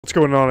What's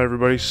going on,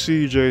 everybody?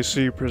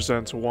 CJC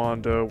presents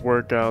WandA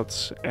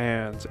workouts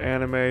and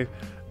anime.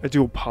 I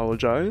do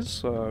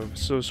apologize.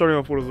 So starting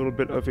off with a little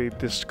bit of a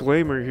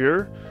disclaimer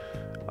here.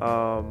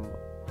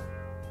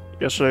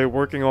 Yesterday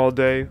working all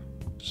day,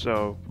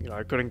 so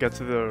I couldn't get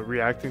to the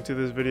reacting to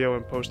this video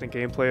and posting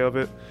gameplay of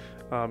it.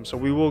 So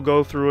we will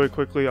go through it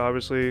quickly,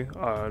 obviously,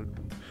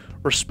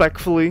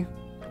 respectfully.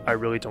 I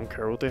really don't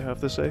care what they have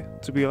to say,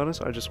 to be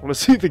honest. I just want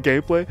to see the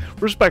gameplay.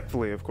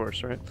 Respectfully, of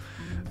course, right?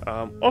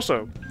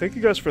 Also, thank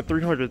you guys for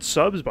 300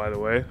 subs, by the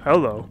way.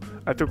 Hello.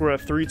 I think we're at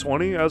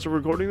 320 as we're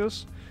recording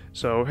this.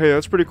 So, hey,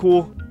 that's pretty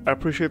cool. I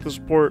appreciate the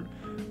support.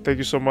 Thank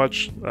you so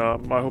much. I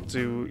hope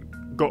to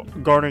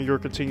garner your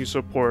continued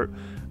support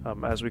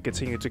as we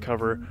continue to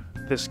cover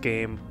this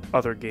game,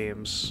 other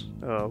games,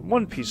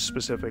 One Piece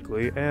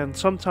specifically, and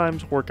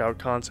sometimes workout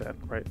content,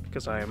 right?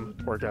 Because I am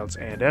workouts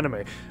and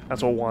anime.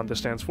 That's what WandA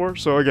stands for.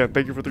 So again,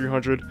 thank you for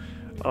 300.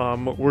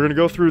 We're going to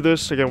go through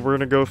this. Again, we're going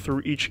to go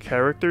through each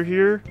character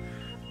here.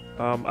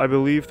 I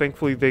believe,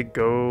 thankfully, they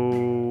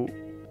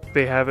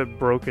have it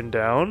broken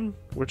down,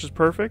 which is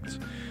perfect.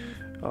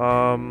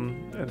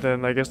 And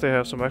then I guess they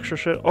have some extra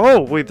shit.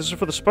 Oh, wait, this is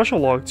for the special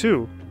log,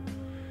 too.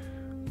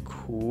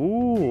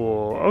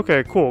 Cool.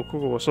 Okay,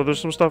 cool. So there's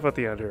some stuff at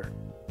the end here.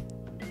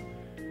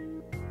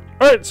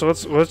 Alright, so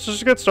let's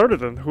just get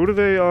started then. Who do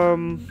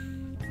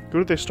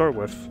they start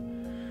with?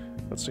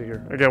 Let's see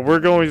here. Again,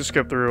 we're going to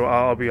skip through.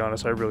 I'll be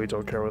honest, I really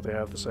don't care what they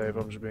have to say if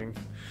I'm just being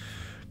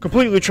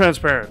completely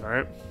transparent,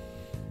 alright?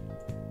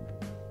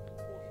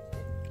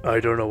 I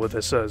don't know what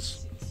this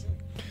says.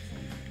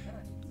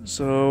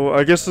 So,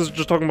 I guess this is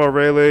just talking about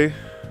Rayleigh.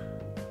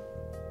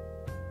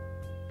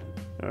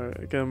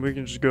 Alright, again, we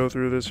can just go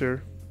through this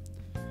here.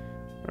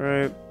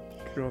 Alright,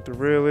 going through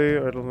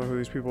Rayleigh. I don't know who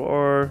these people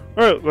are.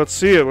 Alright, let's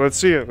see it. Let's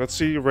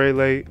see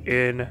Rayleigh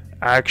in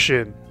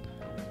action.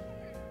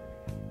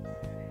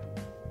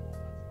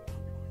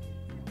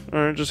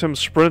 Alright, just him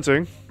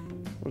sprinting.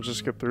 We'll just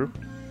skip through.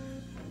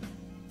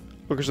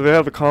 Okay, so they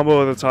have the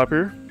combo at the top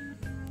here.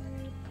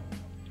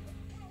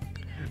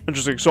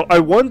 Interesting. So I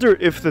wonder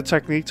if the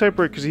technique type,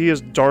 right, because he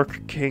is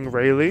Dark King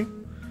Rayleigh.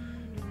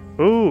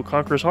 Ooh,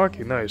 Conqueror's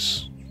Hockey.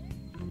 Nice.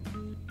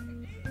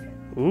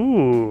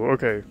 Ooh,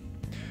 okay.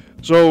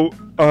 So,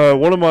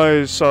 one of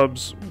my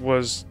subs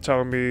was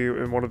telling me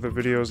in one of the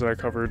videos that I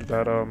covered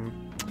that,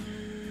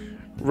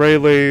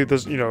 Rayleigh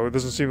does, it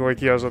doesn't seem like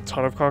he has a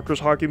ton of Conqueror's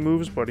Hockey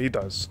moves, but he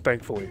does,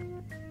 thankfully.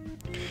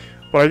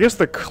 But I guess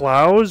the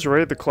clouds,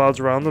 right, the clouds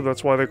around them,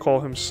 that's why they call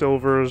him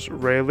Silver's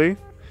Rayleigh,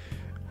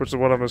 which is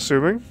what I'm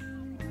assuming.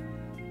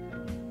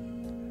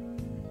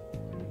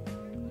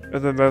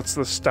 And then that's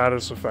the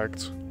status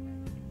effect.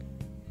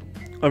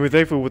 I mean,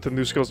 thankfully with the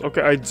new skills.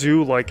 Okay, I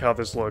do like how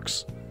this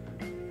looks.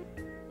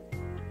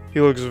 He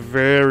looks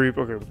very...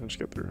 Okay, we can just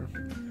get through.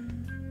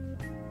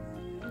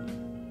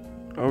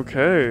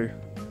 Okay.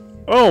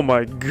 Oh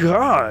my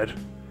god!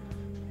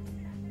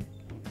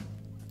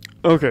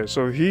 Okay,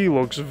 so he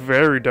looks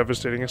very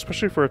devastating,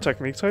 especially for a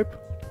technique type.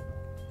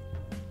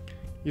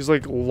 He's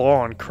like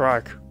law on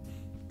crack.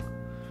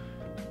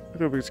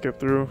 Okay, we can skip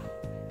through.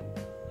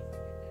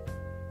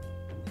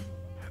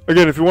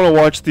 Again, if you want to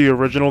watch the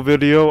original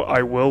video,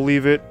 I will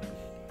leave it.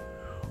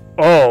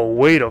 Oh,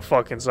 wait a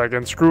fucking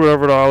second. Screw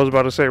whatever I was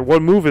about to say.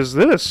 What move is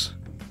this?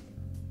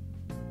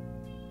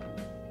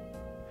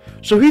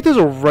 So he does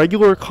a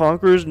regular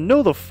Conquerors?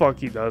 No the fuck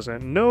he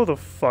doesn't. No the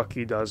fuck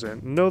he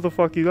doesn't. No the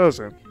fuck he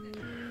doesn't.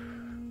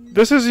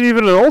 This isn't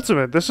even an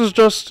ultimate. This is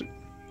just...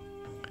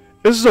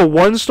 This is a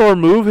 1-star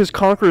move, his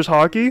Conqueror's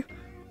Hockey?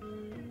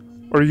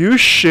 Are you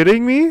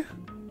shitting me?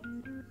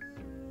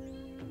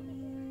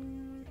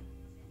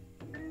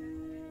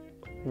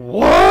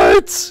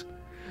 What?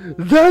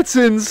 That's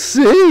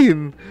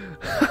insane!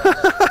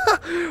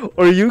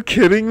 Are you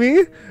kidding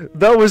me?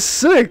 That was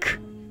sick!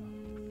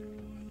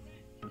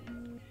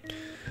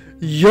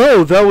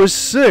 Yo, that was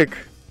sick!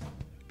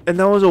 And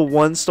that was a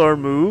 1-star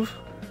move?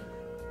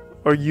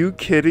 Are you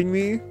kidding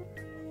me?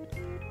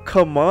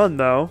 Come on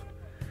now.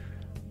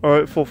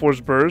 Alright, full force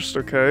burst,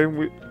 okay.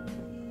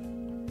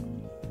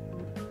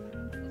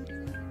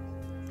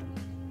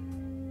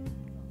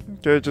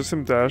 Okay, just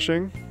him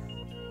dashing.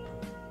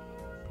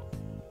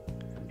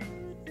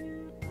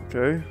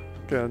 Okay,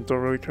 again, don't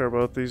really care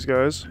about these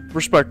guys.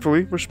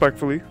 Respectfully.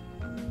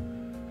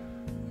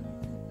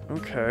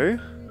 Okay.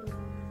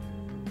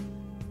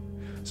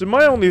 So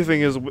my only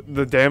thing is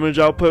the damage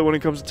output when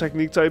it comes to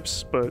technique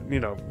types, but,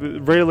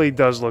 Rayleigh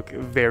does look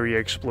very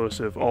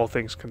explosive, all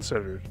things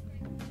considered.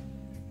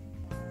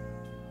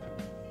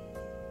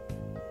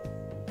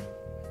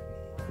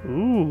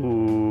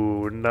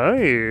 Ooh,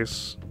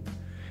 nice.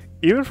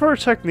 Even for a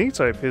technique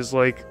type, his,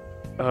 like,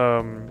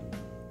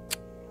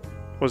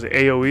 was it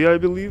AoE, I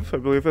believe? I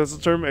believe that's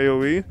the term,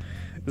 AoE.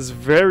 Is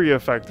very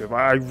effective.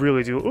 I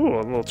really do. Ooh,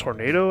 a little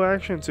tornado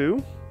action,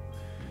 too.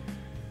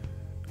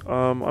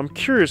 I'm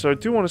curious. I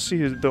do want to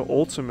see the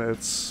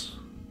ultimates.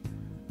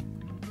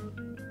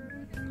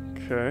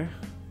 Okay.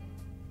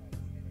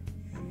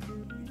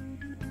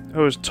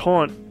 Oh, his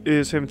taunt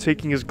is him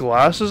taking his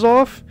glasses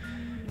off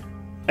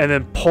and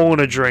then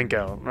pulling a drink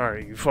out.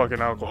 Alright, you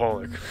fucking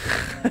alcoholic.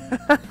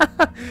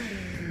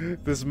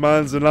 This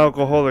man's an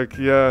alcoholic,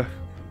 yeah.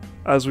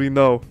 As we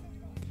know.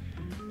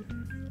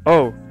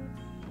 Oh.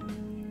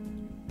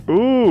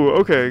 Ooh,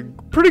 okay.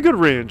 Pretty good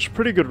range.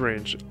 Pretty good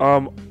range.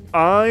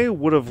 I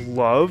would have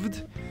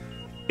loved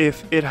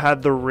if it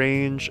had the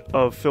range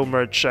of Film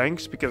Red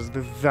Shanks, because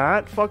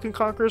that fucking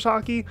Conqueror's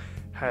Hockey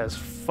has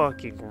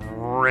fucking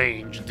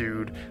range,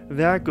 dude.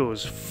 That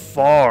goes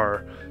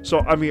far. So,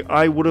 I mean,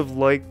 I would have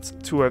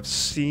liked to have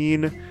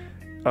seen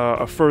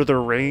a further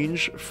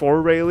range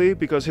for Rayleigh,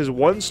 because his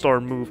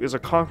 1-star move is a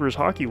Conqueror's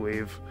Hockey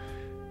Wave.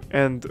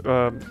 And,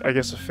 I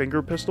guess a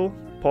finger pistol?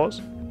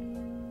 Pause.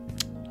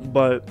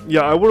 But,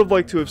 yeah, I would have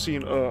liked to have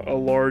seen a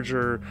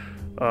larger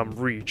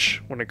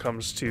reach when it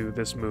comes to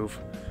this move.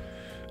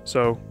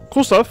 So,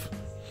 cool stuff.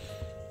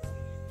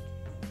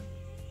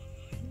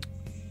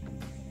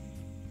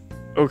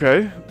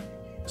 Okay.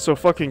 So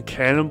fucking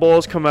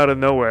cannonballs come out of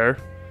nowhere.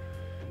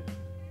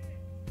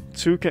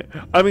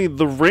 I mean,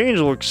 the range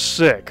looks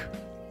sick.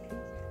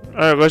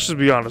 Alright, let's just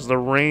be honest. The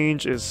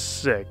range is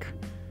sick.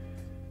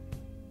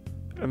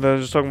 And then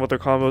just talking about the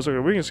combos. Okay,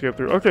 we can skip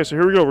through. Okay, so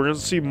here we go. We're going to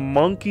see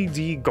Monkey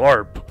D.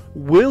 Garp.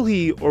 Will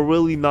he or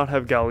will he not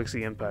have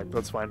Galaxy Impact?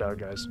 Let's find out,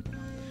 guys.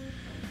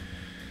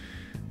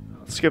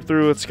 Let's skip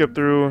through. Let's skip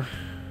through.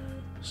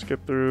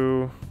 Skip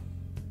through.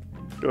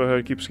 Go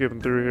ahead, keep skipping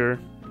through here.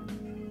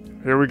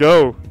 Here we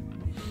go.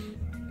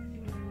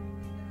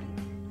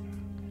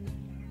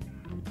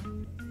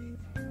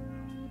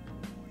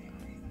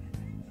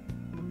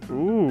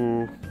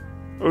 Ooh.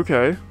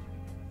 Okay.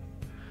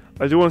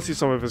 I do want to see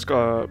some of his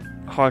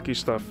hockey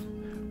stuff.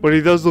 But he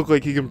does look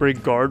like he can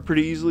break guard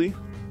pretty easily.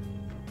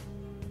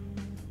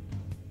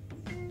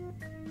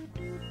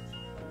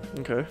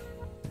 Okay.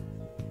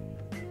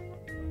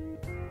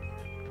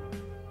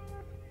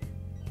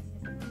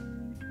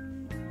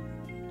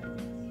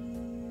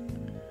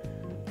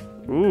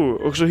 Ooh,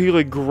 oh, so he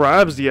like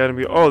grabs the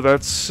enemy. Oh,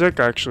 that's sick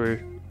actually.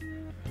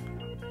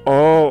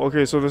 Oh,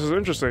 okay, so this is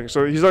interesting.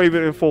 So he's not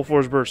even in full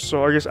force burst.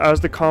 So I guess as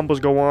the combos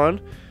go on,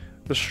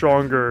 the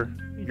stronger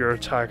your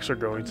attacks are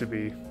going to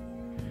be.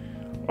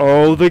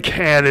 Oh, the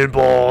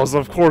cannonballs.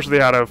 Of course they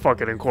had to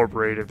fucking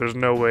incorporate it. There's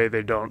no way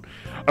they don't.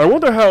 I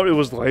wonder how it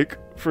was like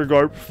for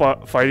Garp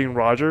fighting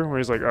Roger, where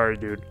he's like, alright,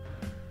 dude.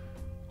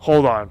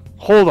 Hold on.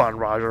 Hold on,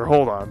 Roger.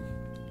 Hold on.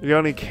 You got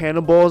any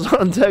cannonballs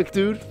on deck,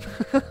 dude?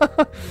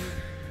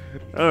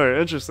 Alright,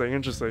 interesting,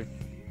 interesting.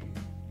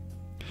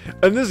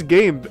 And this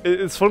game,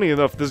 it's funny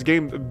enough, this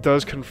game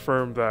does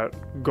confirm that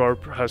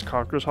Garp has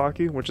Conqueror's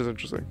Hockey, which is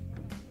interesting.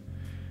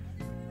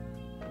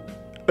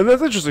 And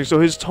that's interesting, so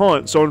his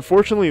taunt, so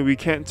unfortunately we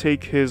can't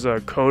take his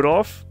code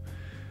off,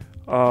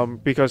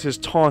 because his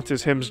taunt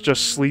is him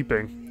just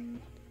sleeping.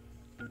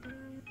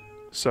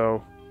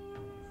 So.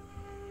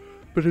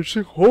 But it's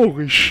like,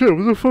 holy shit,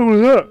 what the fuck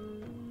was that?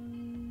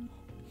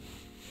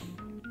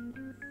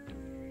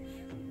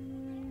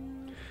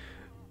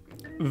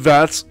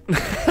 That's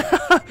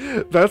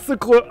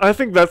I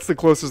think that's the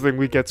closest thing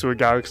we get to a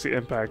Galaxy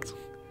Impact.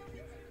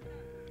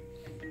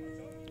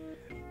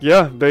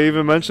 Yeah, they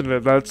even mentioned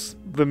it. That's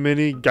the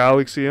mini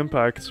Galaxy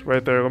Impact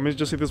right there. Let me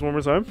just see this one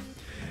more time.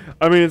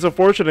 I mean, it's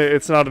unfortunate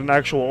it's not an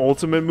actual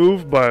ultimate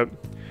move, but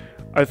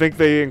I think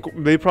they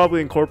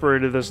probably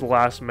incorporated this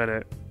last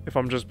minute, if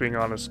I'm just being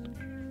honest.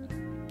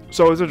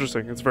 So it's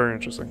interesting. It's very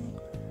interesting.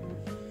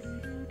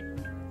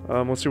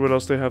 Let's see what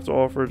else they have to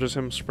offer. Just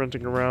him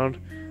sprinting around.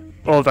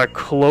 Oh, that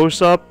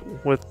close-up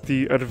with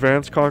the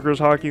advanced Conqueror's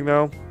Hockey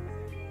now.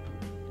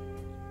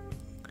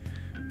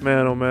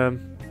 Man, oh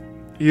man.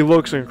 He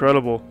looks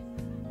incredible.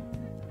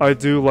 I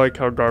do like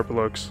how Garp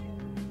looks.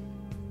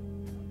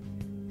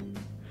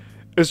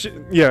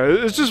 Yeah,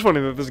 it's just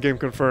funny that this game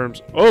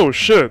confirms. Oh,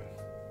 shit.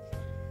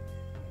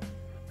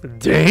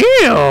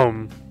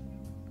 Damn!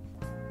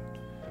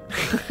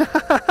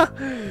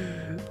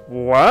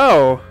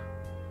 Wow.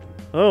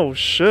 Oh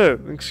shit,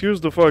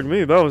 excuse the fuck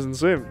me, that was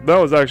insane. That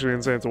was actually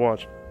insane to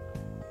watch.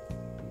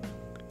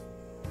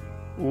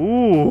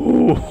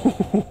 Ooh.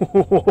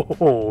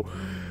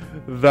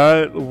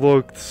 That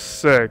looked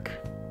sick.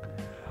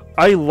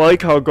 I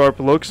like how Garp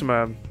looks,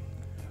 man.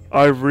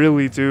 I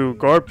really do.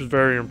 Garp is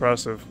very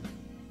impressive.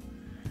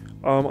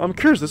 I'm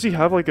curious, does he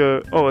have like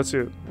a... Oh, let's see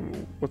it.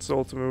 What's the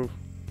ultimate move?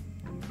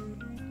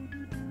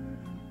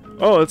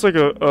 Oh, it's like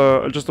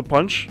just a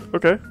punch?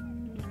 Okay.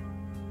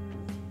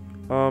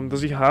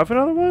 Does he have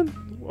another one?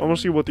 I want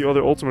to see what the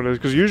other ultimate is,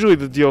 because usually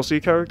the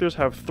DLC characters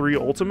have 3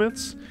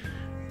 ultimates.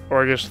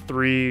 Or I guess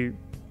 3,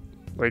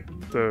 like,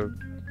 you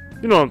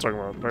know what I'm talking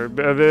about,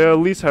 right? They at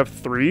least have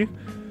 3.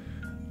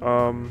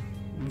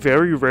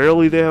 Very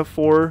rarely they have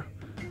 4.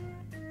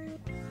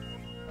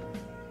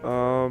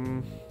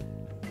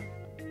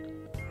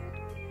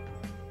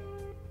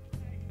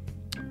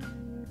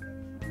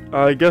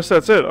 I guess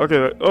that's it.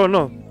 Okay, oh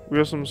no, we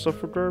have some stuff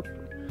for Garp.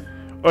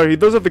 Alright, he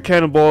does have the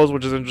cannonballs,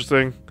 which is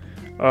interesting.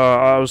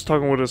 I was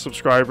talking with a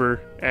subscriber,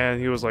 and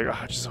he was like,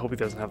 I just hope he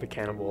doesn't have the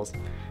cannonballs.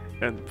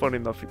 And funny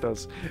enough, he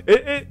does.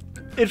 It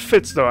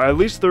fits, though. At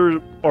least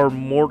there are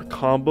more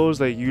combos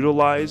that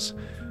utilize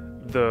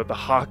the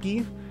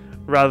hockey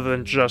rather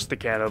than just the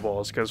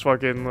cannonballs. Because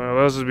fucking,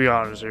 let's just be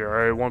honest here,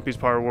 alright? One Piece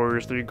Power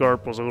Warriors 3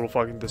 Garp was a little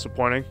fucking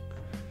disappointing.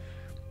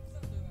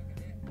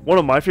 One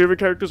of my favorite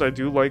characters, I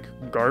do like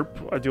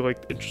Garp. I do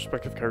like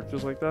introspective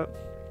characters like that.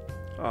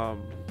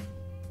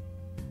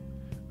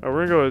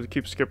 We're gonna go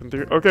keep skipping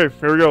through. Okay,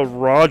 here we go.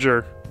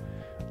 Roger.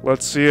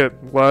 Let's see it.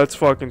 Let's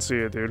fucking see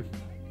it, dude.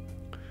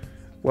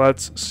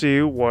 Let's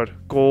see what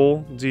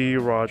Gold D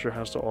Roger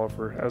has to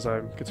offer as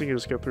I continue to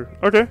skip through.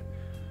 Okay.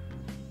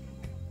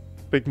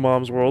 Big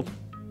Mom's World.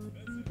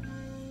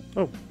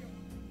 Oh.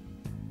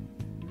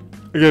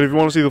 Again, if you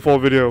want to see the full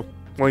video,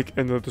 link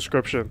in the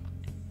description.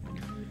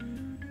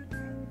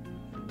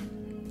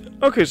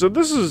 Okay, so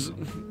this is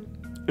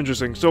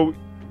interesting. So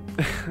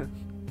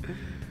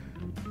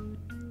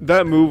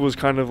that move was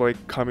kind of like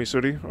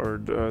Kamisuri, or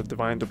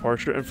Divine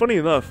Departure. And funny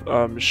enough,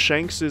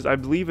 Shanks is, I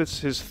believe it's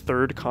his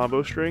third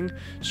combo string,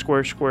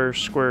 square, square,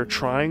 square,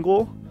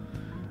 triangle,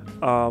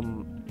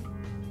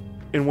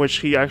 in which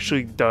he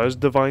actually does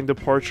Divine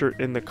Departure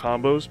in the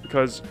combos,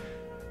 because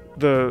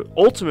the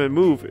ultimate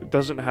move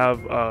doesn't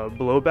have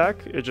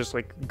blowback, it just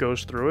like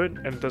goes through it,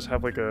 and it does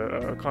have like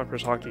a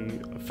Conqueror's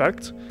Haki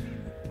effect.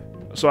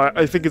 So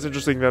I think it's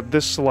interesting that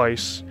this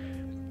slice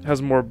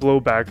has more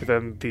blowback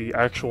than the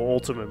actual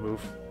ultimate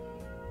move.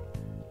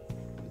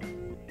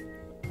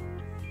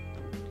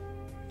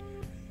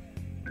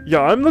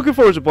 Yeah, I'm looking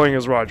forward to playing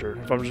as Roger,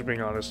 if I'm just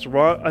being honest.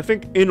 I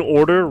think in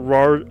order,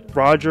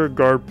 Roger,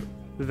 Garp,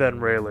 then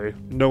Rayleigh.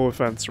 No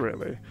offense,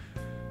 Rayleigh.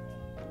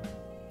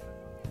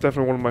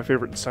 Definitely one of my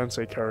favorite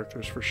Sensei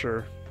characters, for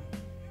sure.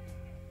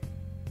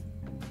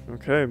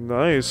 Okay,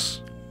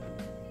 nice.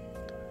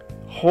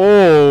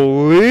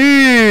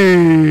 Holy!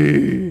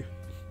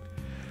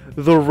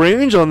 The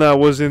range on that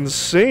was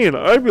insane.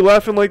 I'd be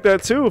laughing like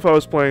that too if I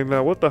was playing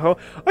that. What the hell?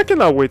 I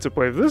cannot wait to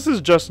play. This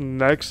is just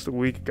next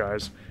week,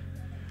 guys.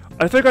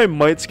 I think I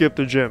might skip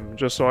the gym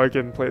just so I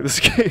can play this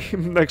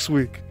game next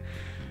week.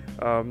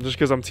 Just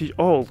because I'm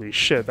holy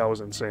shit, that was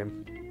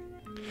insane.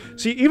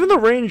 See, even the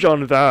range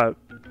on that,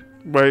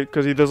 right?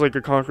 Because he does like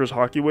a Conqueror's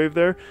Haki wave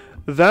there.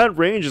 That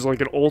range is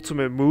like an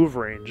ultimate move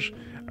range.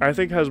 I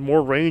think has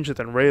more range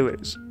than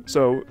Rayleigh's.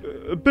 So,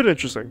 a bit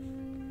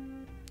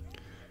interesting.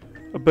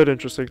 A bit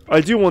interesting.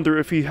 I do wonder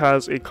if he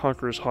has a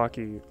Conqueror's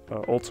Haki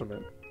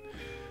ultimate.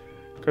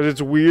 Because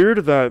it's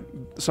weird that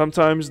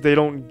sometimes they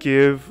don't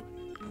give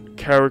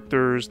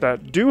characters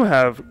that do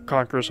have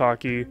Conqueror's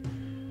Haki,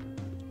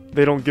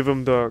 they don't give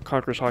them the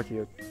Conqueror's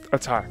Haki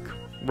attack,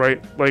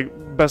 right? Like,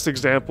 best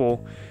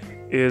example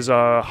is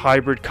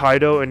Hybrid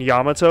Kaido and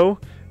Yamato.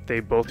 They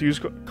both use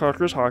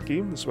Conqueror's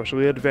Haki,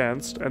 especially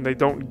advanced, and they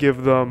don't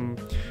give them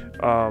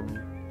a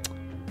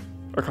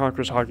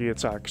Conqueror's Haki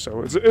attack.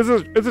 So it's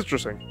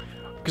interesting.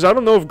 Because I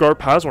don't know if Garp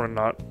has one or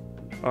not.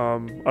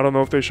 I don't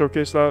know if they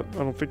showcased that.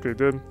 I don't think they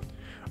did.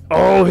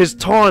 Oh, his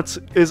taunt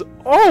is...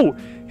 Oh!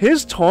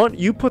 His taunt,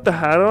 you put the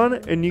hat on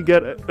and you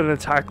get an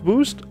attack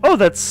boost? Oh,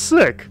 that's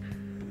sick!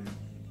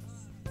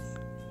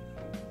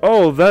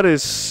 Oh, that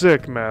is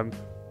sick, man.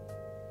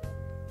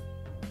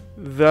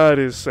 That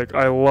is sick.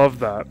 I love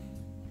that.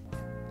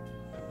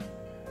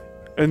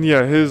 And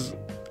yeah, his...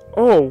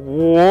 Oh,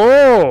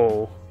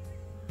 whoa!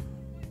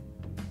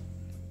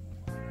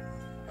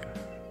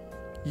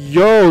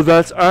 Yo,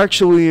 that's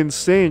actually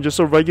insane. Just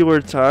a regular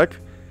attack.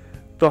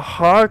 The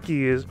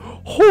Haki is...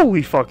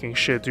 Holy fucking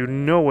shit, dude.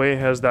 No way it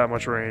has that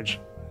much range.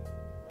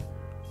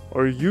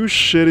 Are you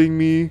shitting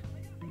me?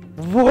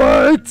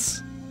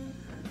 What?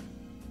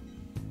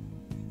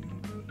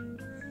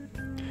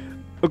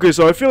 Okay,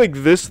 so I feel like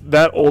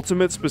that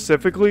ultimate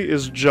specifically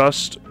is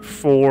just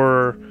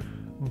for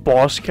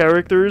boss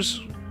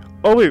characters.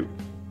 Oh, wait.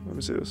 Let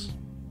me see this.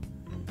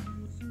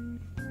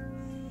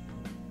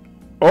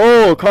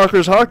 Oh,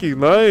 Conqueror's Haki.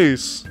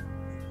 Nice.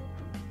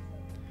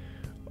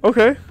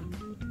 Okay.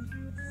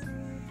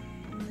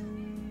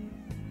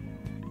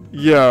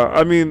 Yeah,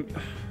 I mean...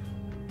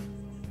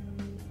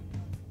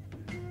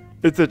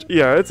 It's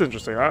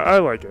interesting. I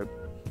like it.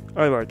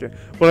 I like it.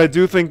 But I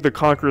do think the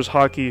Conqueror's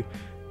Haki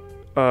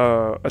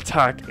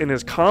attack in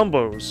his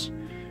combos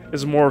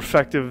is more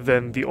effective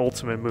than the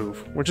ultimate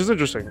move, which is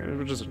interesting.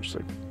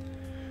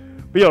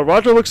 But yeah,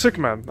 Roger looks sick,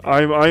 man.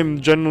 I'm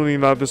genuinely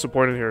not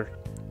disappointed here.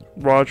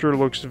 Roger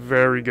looks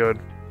very good.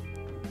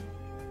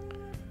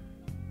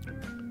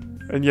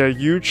 And yeah,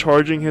 you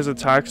charging his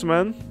attacks,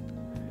 man.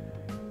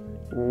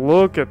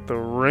 Look at the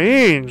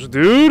range,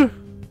 dude.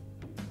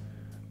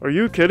 Are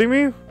you kidding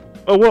me?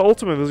 Oh, what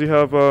ultimate does he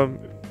have?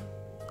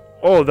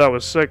 Oh, that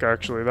was sick,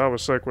 actually. That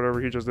was sick, whatever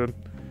he just did.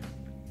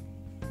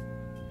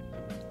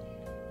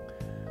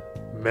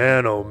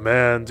 Man, oh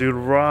man, dude,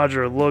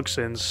 Roger looks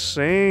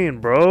insane,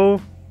 bro.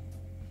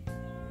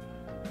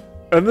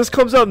 And this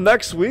comes out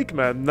next week,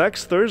 man.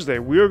 Next Thursday.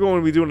 We are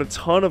going to be doing a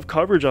ton of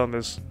coverage on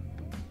this.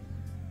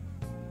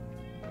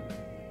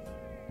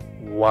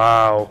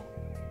 Wow.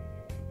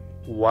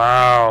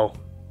 Wow.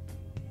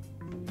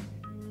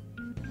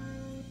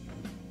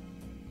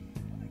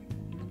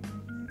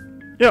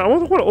 Yeah, I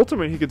wonder what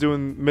ultimate he could do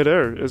in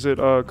midair. Is it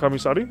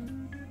Kamisari?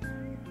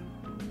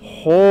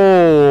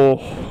 Oh,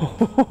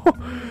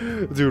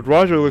 dude,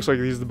 Roger looks like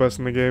he's the best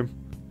in the game.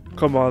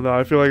 Come on now,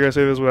 I feel like I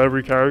say this with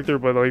every character,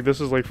 but like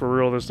this is like for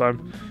real this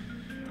time.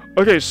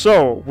 Okay,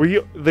 so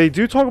they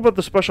do talk about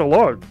the special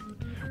log,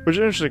 which is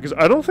interesting because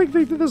I don't think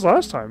they did this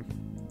last time.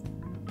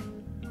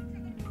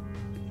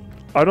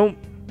 I don't.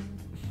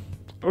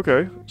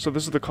 Okay, so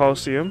this is the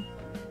Coliseum.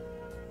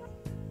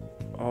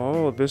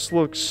 Oh, this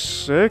looks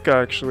sick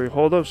actually.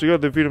 Hold up, so you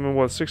got to defeat him in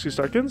what, 60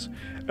 seconds?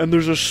 And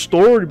there's a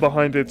story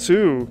behind it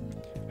too.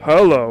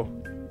 Hello.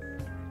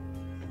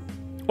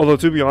 Although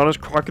to be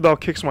honest, Crocodile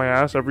kicks my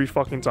ass every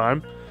fucking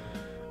time.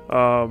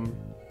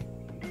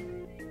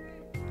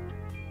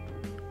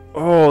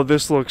 Oh,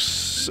 this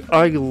looks...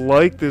 I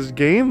like this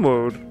game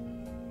mode.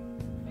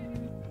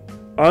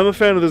 I'm a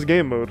fan of this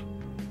game mode.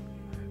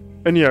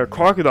 And yeah,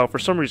 Crocodile for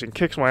some reason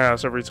kicks my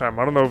ass every time.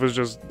 I don't know if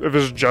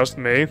it's just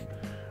me.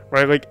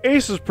 Right? Like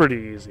Ace is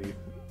pretty easy.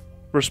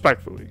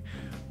 Respectfully.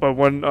 But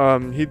when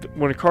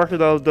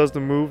Crocodile does the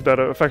move that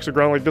affects the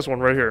ground like this one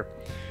right here,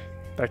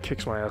 that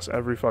kicks my ass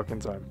every fucking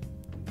time.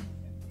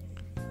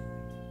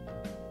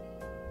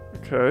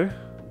 Okay.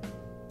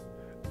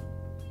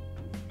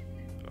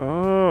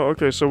 Oh,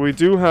 okay, so we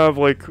do have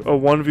like a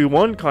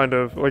 1v1 kind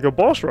of, like a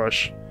boss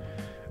rush.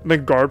 And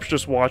then Garp's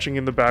just watching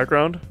in the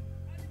background.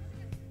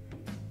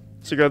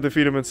 So you gotta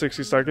defeat him in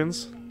 60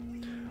 seconds.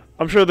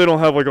 I'm sure they don't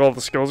have like all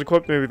the skills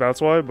equipped, maybe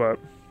that's why, but...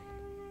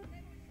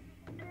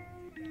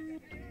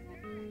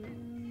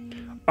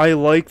 I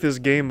like this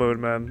game mode,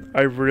 man.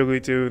 I really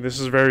do.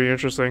 This is very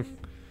interesting.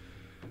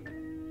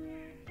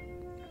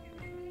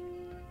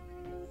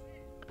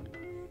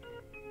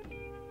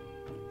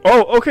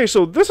 Oh, okay,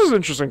 so this is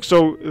interesting.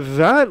 So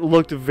that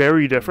looked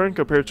very different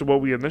compared to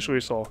what we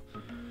initially saw.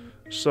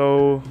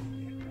 So,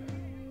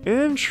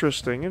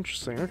 interesting,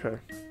 okay.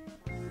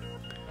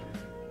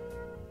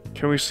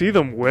 Can we see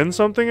them win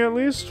something at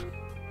least?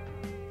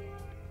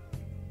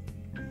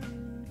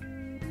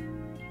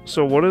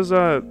 So what does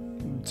that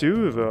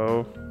do,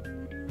 though?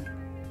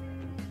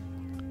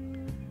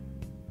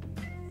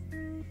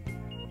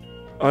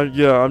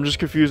 Yeah, I'm just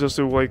confused as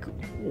to like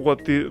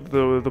what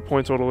the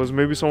point total is.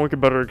 Maybe someone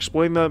could better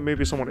explain that.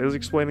 Maybe someone is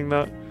explaining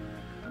that.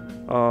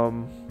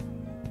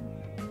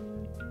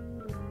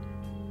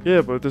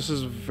 Yeah, but this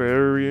is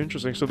very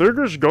interesting. So they're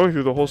just going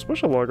through the whole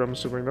special log, I'm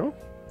assuming, no?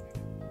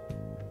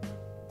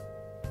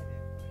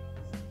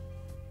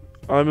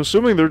 I'm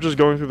assuming they're just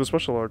going through the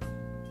special log.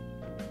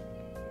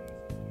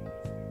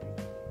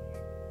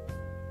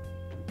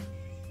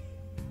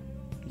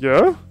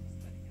 Yeah?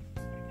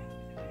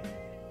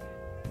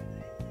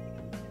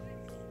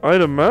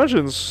 I'd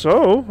imagine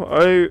so.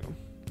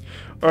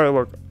 Alright,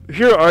 look.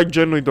 Here, I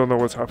genuinely don't know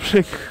what's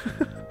happening.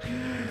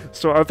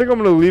 So, I think I'm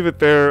going to leave it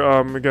there.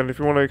 Again, if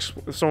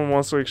someone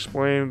wants to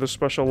explain the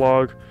special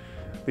log,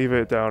 leave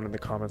it down in the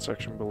comment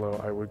section below.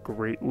 I would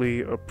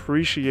greatly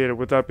appreciate it.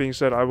 With that being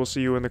said, I will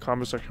see you in the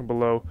comment section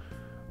below.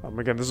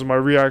 Again, this is my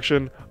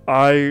reaction.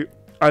 I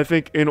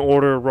think in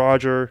order,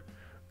 Roger,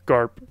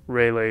 Garp,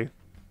 Rayleigh.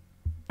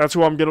 That's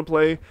who I'm going to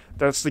play.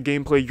 That's the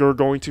gameplay you're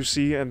going to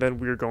see, and then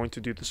we're going to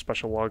do the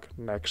special log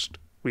next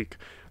week.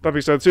 That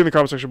being said, see you in the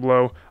comment section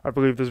below. I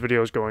believe this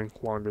video is going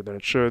longer than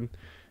it should.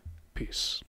 Peace.